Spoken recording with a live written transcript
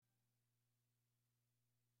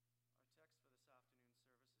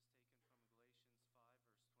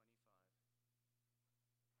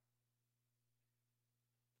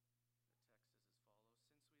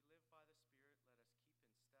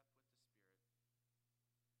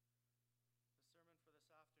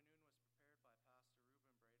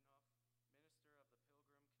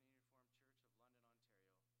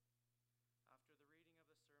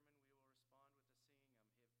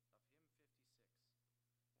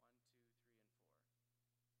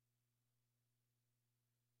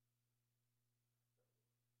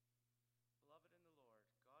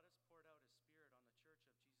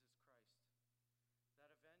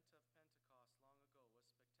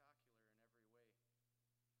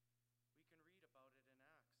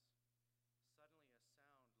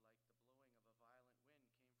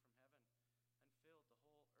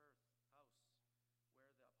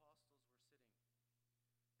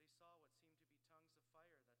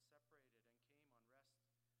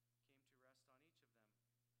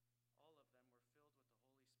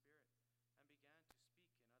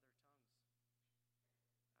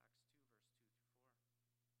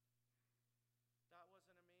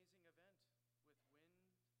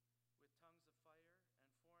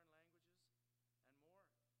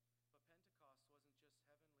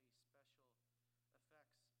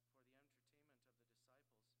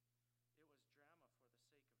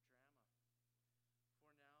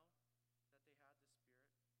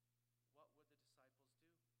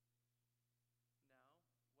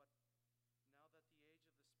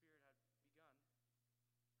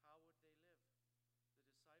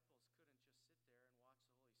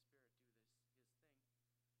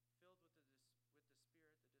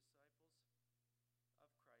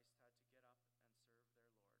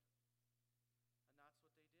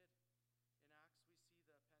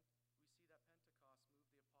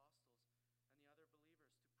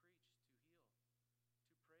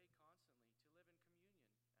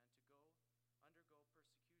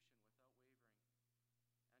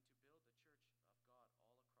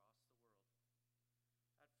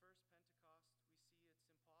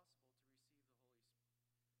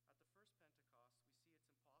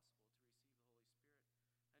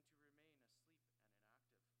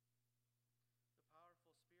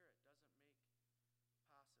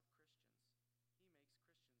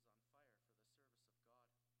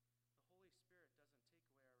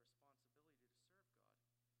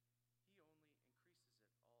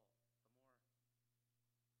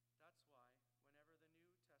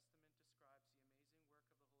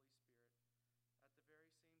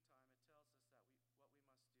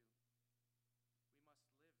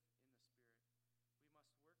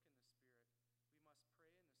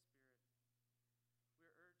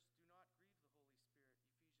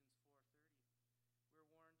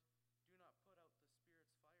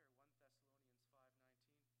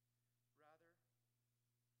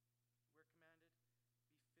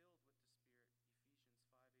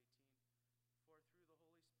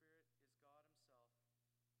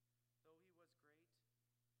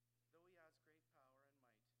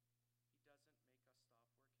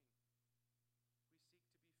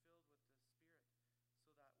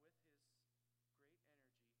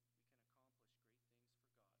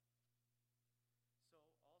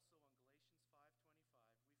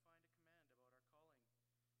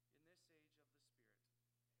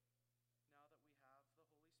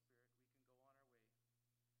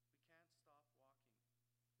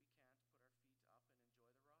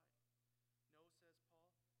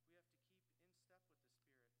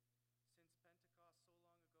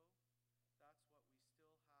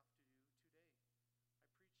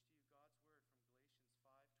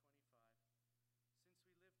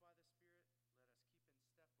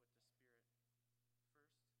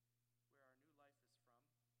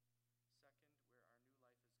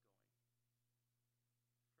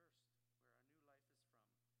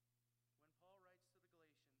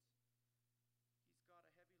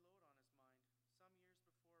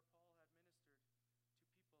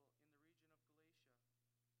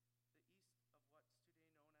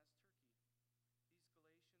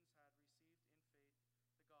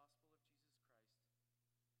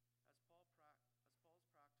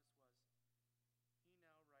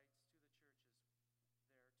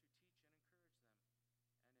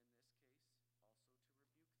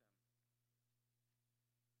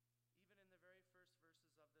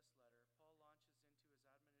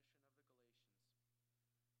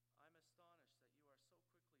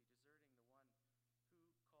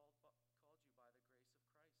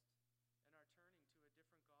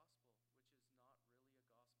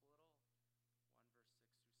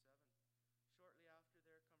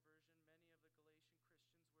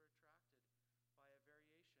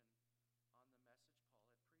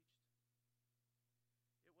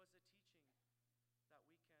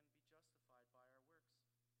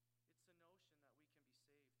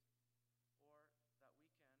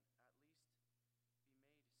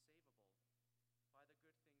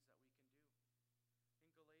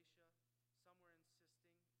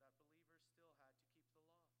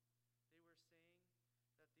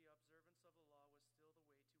observance of the law was still the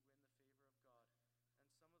way to win the favor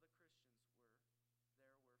of God, and some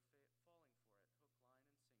of the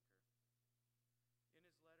Christians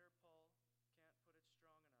were falling for it,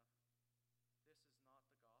 hook,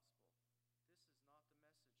 line, and sinker. In his letter, Paul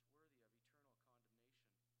can't put it strong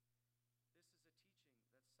enough. This is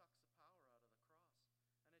not the gospel. This is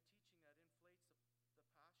not the message worthy of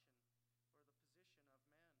eternal condemnation.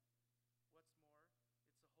 This is a teaching that sucks the power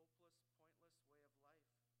out of the cross, and a teaching that inflates the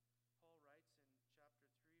passion or the position of man. What's more, it's a hopeless, pointless way of life. Paul writes in chapter 3, verse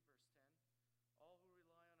 10, "All who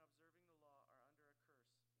rely on observing the law are under a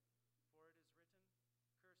curse. For it is written, 'Cursed is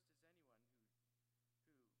anyone who do not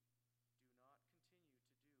continue to do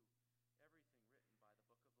everything written by the book of the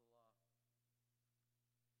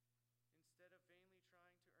law.'" Instead of vainly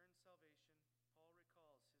trying to earn salvation,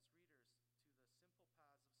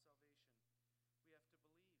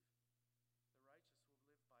 Paul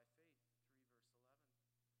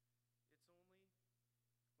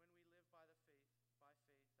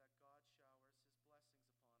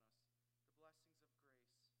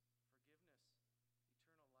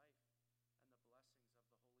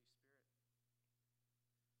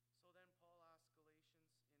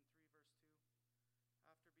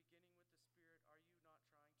recalls his readers to the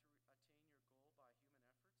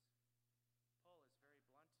simple paths of salvation.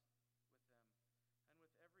 We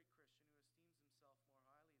have to believe.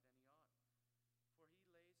 The righteous will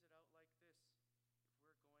live by faith,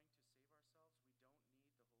 3 verse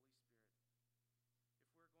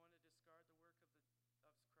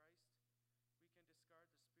 11.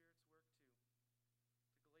 It's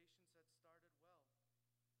only when we live by faith that God showers his blessings upon us, the blessings of grace, forgiveness, eternal life,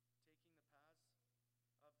 and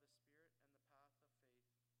the blessings of the Holy Spirit. So then Paul asks Galatians in 3 verse 2, "After beginning with the Spirit, are you not trying to attain your goal by human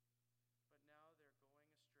efforts?" Paul is very blunt with them, and with every Christian who esteems himself more highly than he ought. For he lays it out like this: if we're going to save ourselves, we don't need the Holy Spirit. If we're going to discard the work of Christ, we can discard the Spirit's work too. The Galatians had started well, taking the paths of the Spirit and the path of faith. But now they're going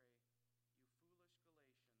astray. You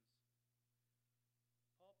foolish Galatians. Paul puts things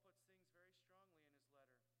very strongly in his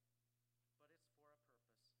letter, but it's for a purpose.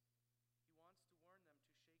 He wants to warn them to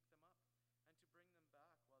shake them up and to bring them back while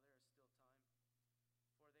there is still time,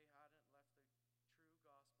 for they hadn't left the true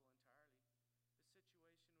gospel entirely. The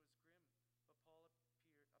situation was grim, but Paul appeals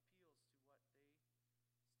to what they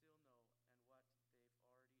still know and what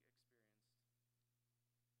they've already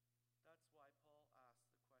experienced. That's why Paul asks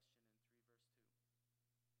the question in 3 verse 2.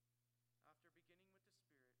 After beginning with the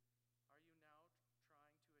Spirit, are you now trying to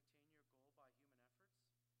attain your goal by human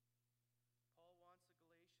efforts? Paul wants the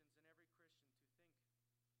Galatians and every Christian to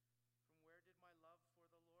think, from where did my love for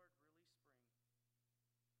the Lord really spring?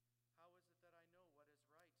 How is it that I know what is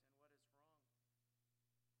right and what is wrong?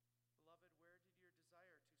 Beloved, where did your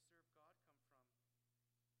desire to serve God come from?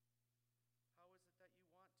 How is it that you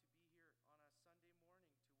want to be here on a Sunday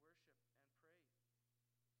morning to worship and pray? Are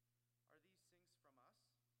these things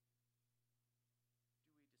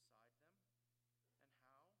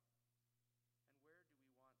from us? Do we decide them? And how? And where do we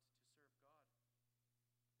want to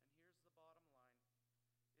serve God?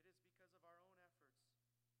 And here's the bottom line. It is because of our own efforts or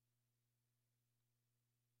because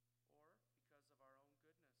of our own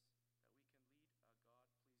goodness that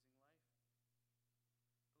we can lead a God-pleasing life.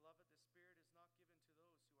 Beloved, the Spirit is not given to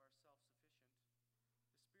those who are self-sufficient. The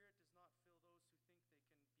Spirit does not fill those who think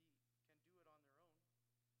they can do it on their own.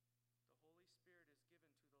 The Holy Spirit is given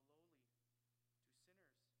to the lowly, to sinners,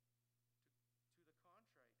 to the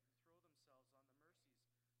contrite who throw themselves on the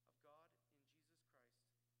mercies of God in Jesus Christ.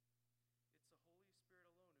 It's the Holy Spirit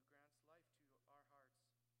alone who grants life to our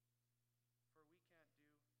hearts. For we can't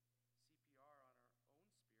do CPR on our own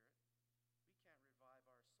spirit. We can't revive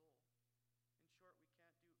our soul. In short, we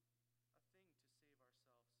can't do a thing to save ourselves,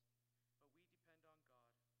 but we depend on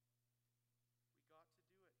God. We got to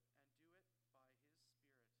do it, and do it by His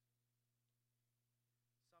Spirit.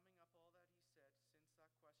 Summing up all that he said since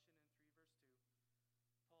that question in 3 verse 2,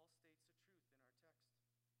 Paul states the truth in our text.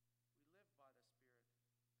 We live by the Spirit.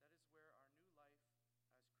 That is where our new life as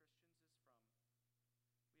Christians is from.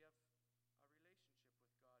 We have a relationship with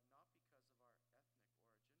God not because of our ethnic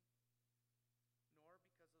origin, nor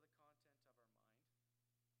because of the content of our mind,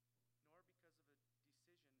 nor because of a decision of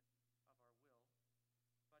our will,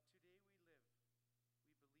 but today we live, we believe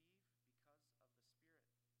because of the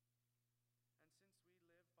Spirit. And since we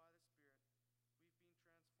live by the Spirit, we've been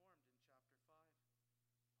transformed into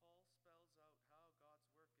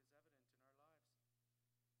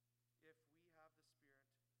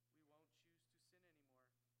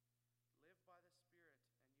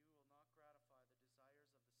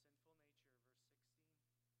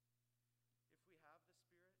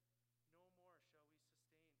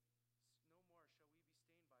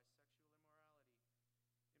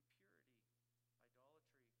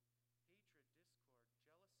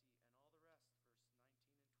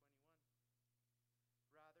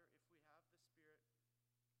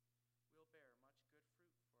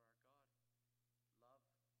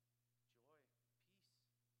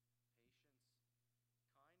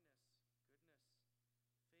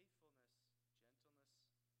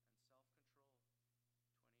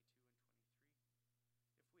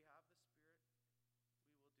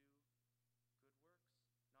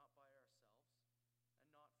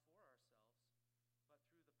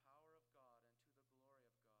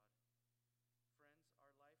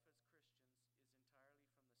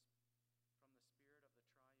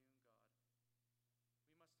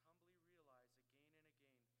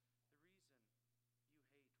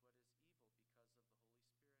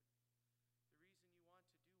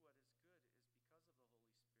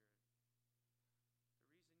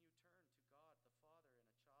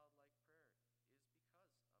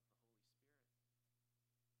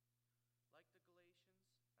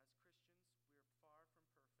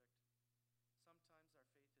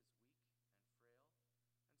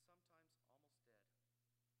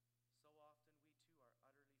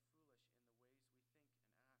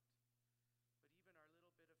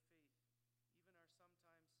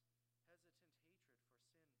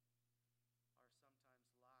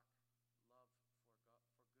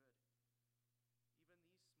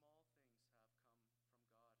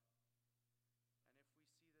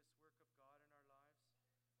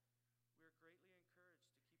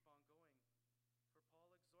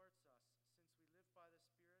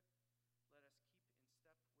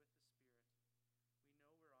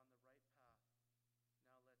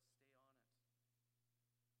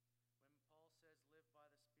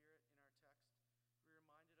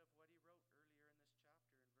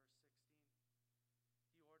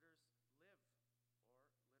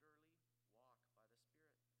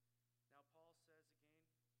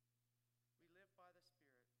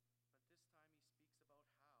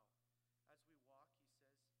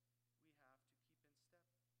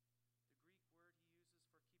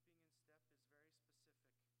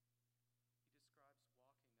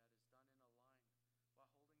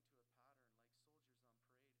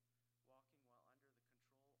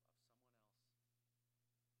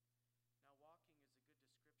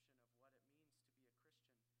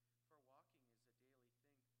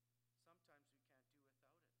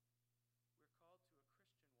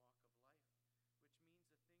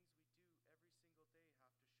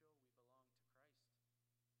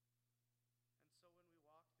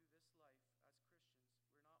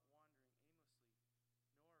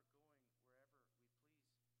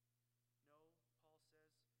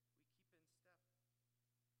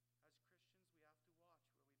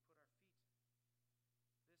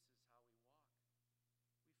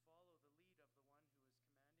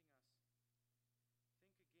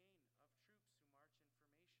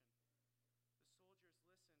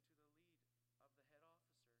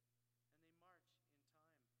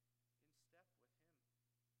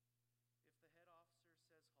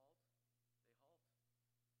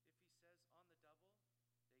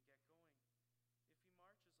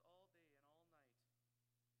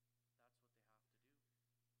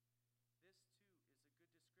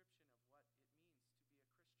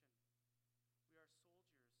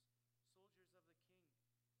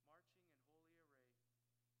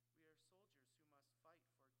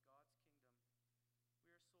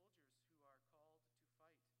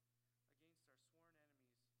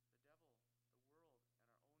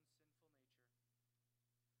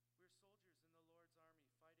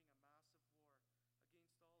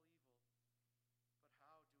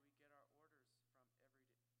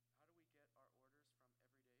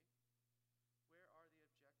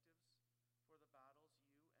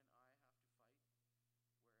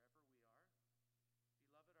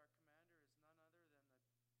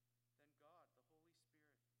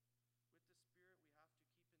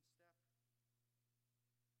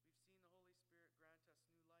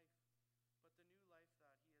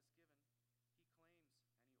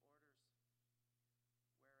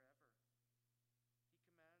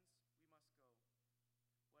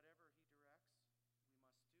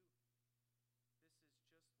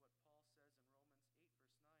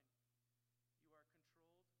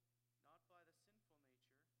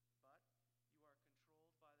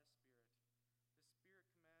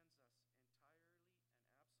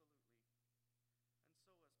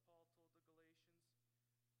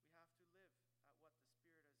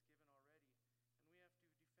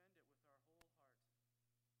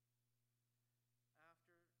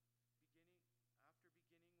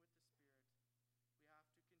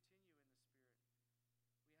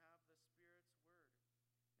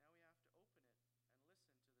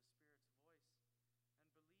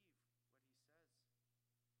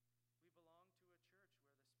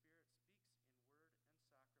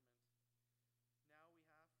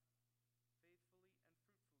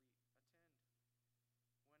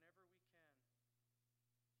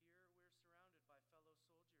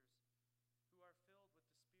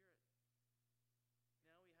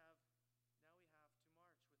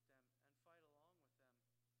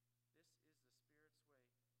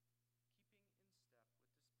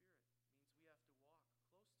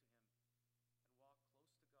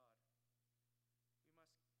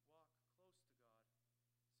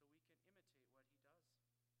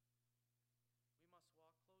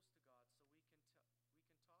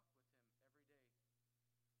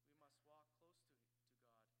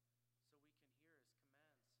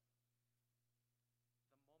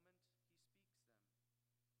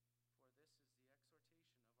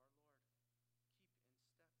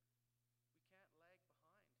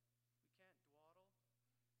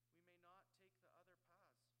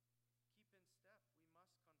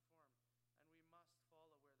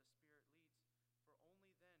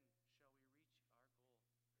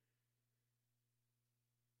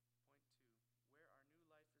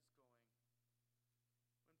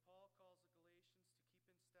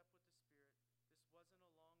wasn't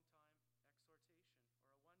a long-time exhortation or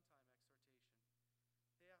a one-time exhortation.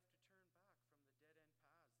 They have to turn back from the dead-end paths they were on.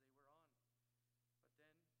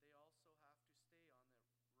 But then they also have to stay on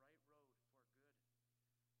the right road for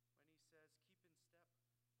good. When he says keep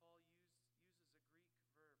in step,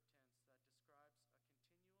 Paul uses a Greek verb tense that describes a continual and habitual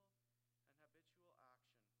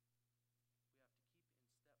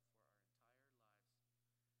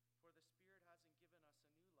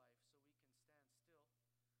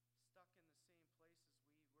action. We have to keep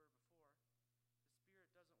in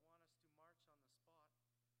step for our entire lives.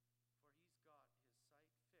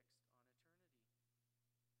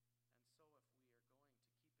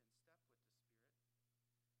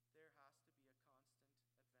 For the Spirit hasn't given us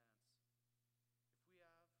a new life so we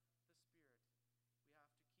can stand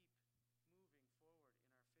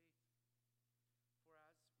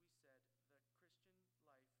still, stuck in the same place as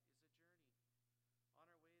we were before.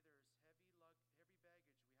 The Spirit doesn't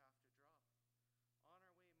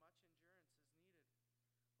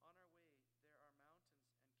want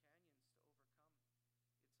us to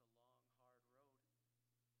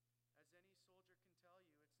march on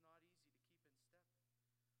the spot,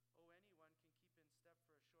 for he's got his sight fixed on eternity. And so if we are going to keep in step with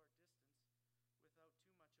the Spirit, there has to be a constant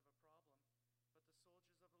advance.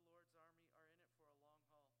 If we have the Spirit, we have to keep moving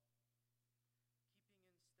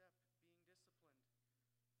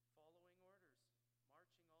forward in our faith. For as we said, the Christian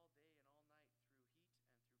life is a journey. On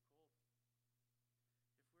our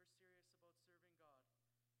way, there's heavy baggage we have to drop. On our way, much endurance is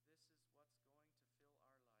needed. On our way, there are mountains and canyons to overcome. It's a long, hard road. As any soldier can tell you, it's not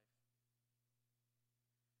easy to keep in step. Oh, anyone can keep in step for a short distance without too much of a problem, but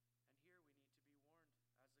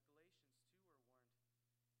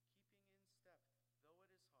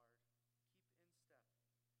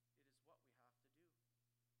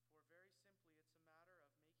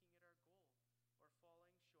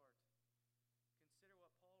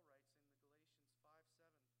soldiers of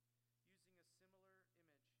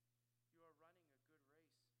the Lord's army are in it for a long haul. Keeping in step,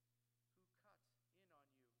 being disciplined, following orders, marching all day and all night through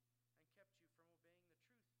heat and through cold. If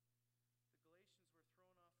we're serious about serving God, this is what's going to fill our life. And here we need to be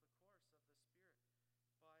warned, as the Galatians too were warned. Keeping in step, though it is hard, keep in step. It is what we have to do. For very simply, it's a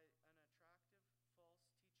matter of making it our goal or falling short. Consider what Paul writes in the Galatians 5:7. Using a similar image, you are running a good race. Who cut in on you and kept you from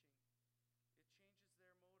obeying the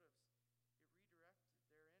truth? The Galatians were thrown off the course of the Spirit by an attractive false teaching. It changes their motives. It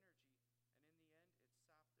redirected their energy, and in the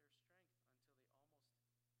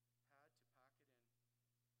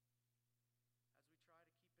end, it sapped their strength until they almost had to pack it in. As we try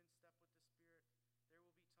to keep in step with the Spirit, there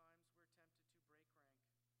will be times we're tempted to break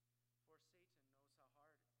rank, for Satan knows how to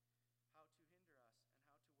hinder us and how to weigh us down.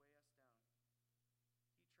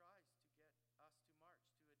 He tries to get us to march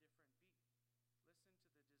to a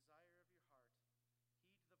different beat.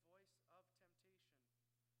 Listen to the desire of your heart.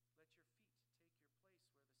 Heed the voice of temptation. Let your feet take your place where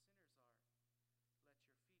the sinners are. Let your feet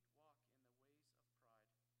walk in the ways of pride.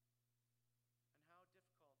 And how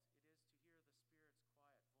difficult it is to hear the Spirit's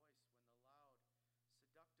quiet voice when the loud,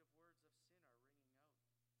 seductive words of sin are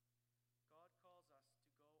ringing out. God calls us to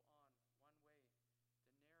go on one way,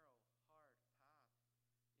 the narrow, hard path into the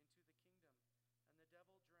kingdom, and the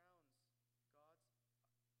devil drowns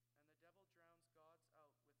God's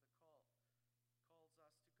out with the calls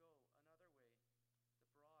us to go another way, the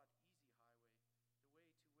broad, easy highway, the way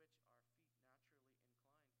to which our feet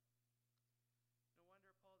naturally incline. No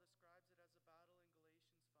wonder Paul describes it as a battle in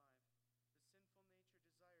Galatians 5.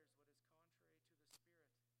 The sinful nature desires what is contrary to the Spirit,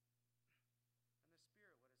 and the Spirit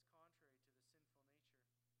what is contrary to the sinful nature.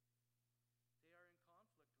 They are in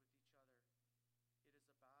conflict with each other. It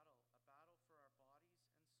is a battle for our bodies and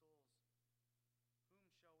souls. Whom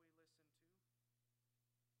shall we listen to?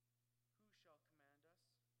 Who shall command us?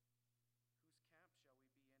 Whose camp shall we be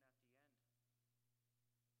in at the end?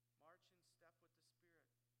 March in step with the Spirit.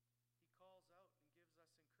 He calls out and gives us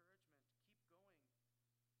encouragement. Keep going.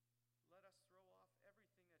 Let us throw off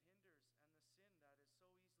everything that hinders and the sin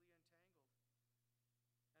that is so easily entangled.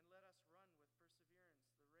 And let us run with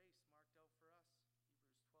perseverance the race marked out for us.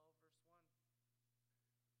 Hebrews 12, verse 1.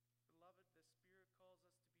 Beloved, the Spirit calls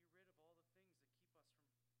us to be rid of all the things that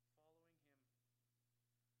keep us from following Him.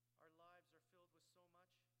 Our lives are filled with so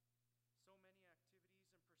much, so many activities and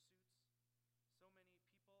pursuits, so many people and things. Let us then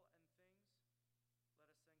carefully consider, is this activity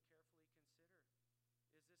helping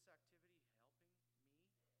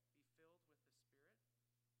me be filled with the Spirit? Is this person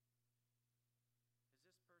walking beside me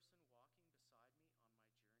on my journey as a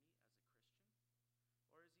Christian?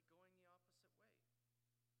 Or is he going the opposite way?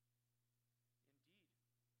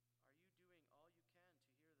 Indeed, are you doing all you can to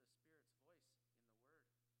hear the Spirit's voice in the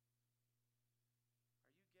Word?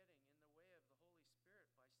 Are you getting in the way of the Holy Spirit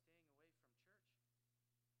by staying away from church?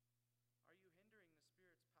 Are you hindering the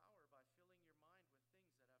Spirit's power by filling your mind with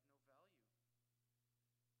things that have no value?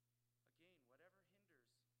 Again,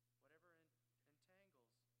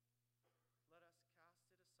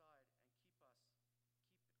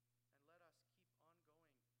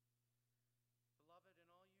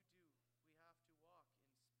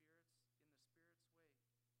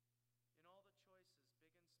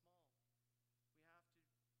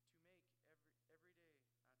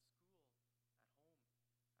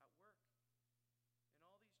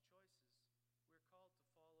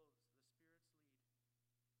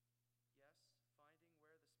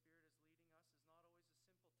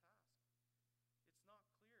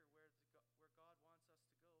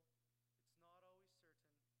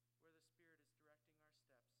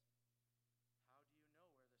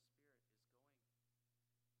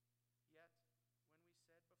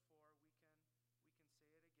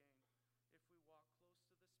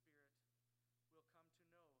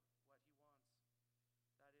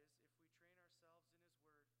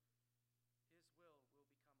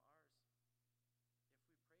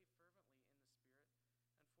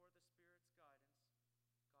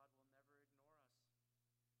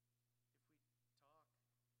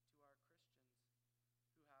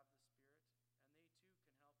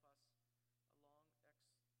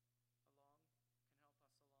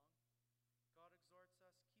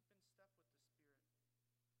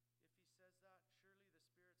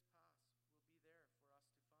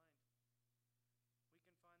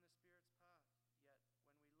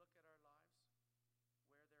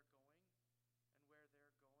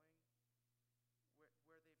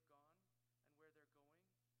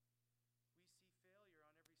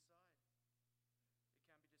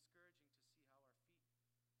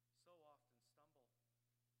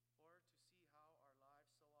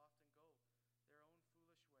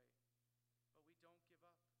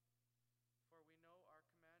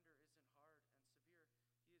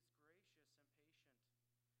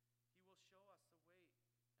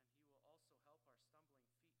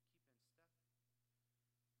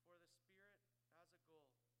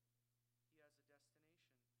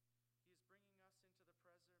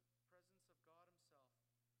 God Himself.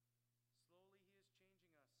 Slowly He is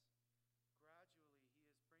changing us. Gradually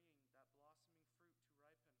He is bringing that blossoming fruit to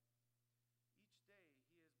ripen. Each day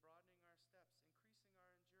He is broadening our steps, increasing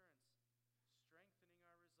our endurance, strengthening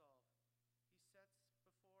our resolve. He sets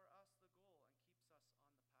before us the goal and keeps us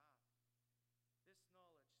on the path. This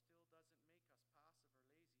knowledge still doesn't make us passive or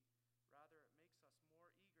lazy. Rather, it makes us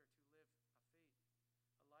more eager to live a faith,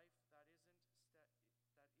 a life that is in step with the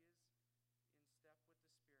Spirit.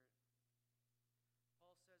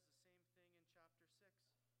 Paul says the same thing in chapter 6.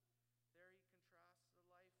 There he contrasts the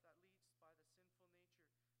life that leads by the sinful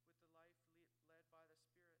nature with the life led by the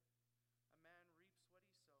Spirit. A man reaps what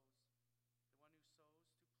he sows. The one who sows to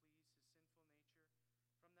please his sinful nature,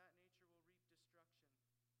 from that nature will reap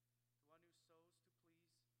destruction. The one who sows to please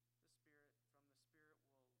the Spirit, from the Spirit will reap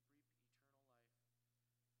eternal life. It's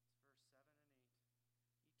verse 7 and 8.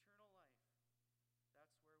 Eternal life,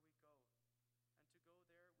 that's where we go. And to go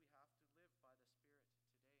there, we have to live by the Spirit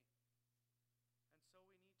today. And so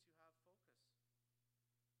we need to have focus.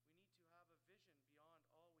 We need to have a vision beyond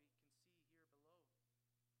all we can see here below.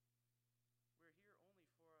 We're here only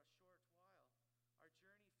for a short while. Our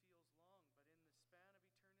journey feels long, but in the span of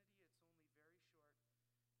eternity, it's only very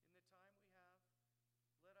short. In the time we have,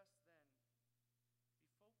 let us then be focused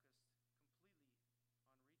completely on reaching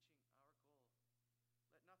our goal.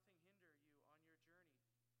 Let nothing hinder you on your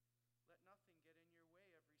journey. Let nothing get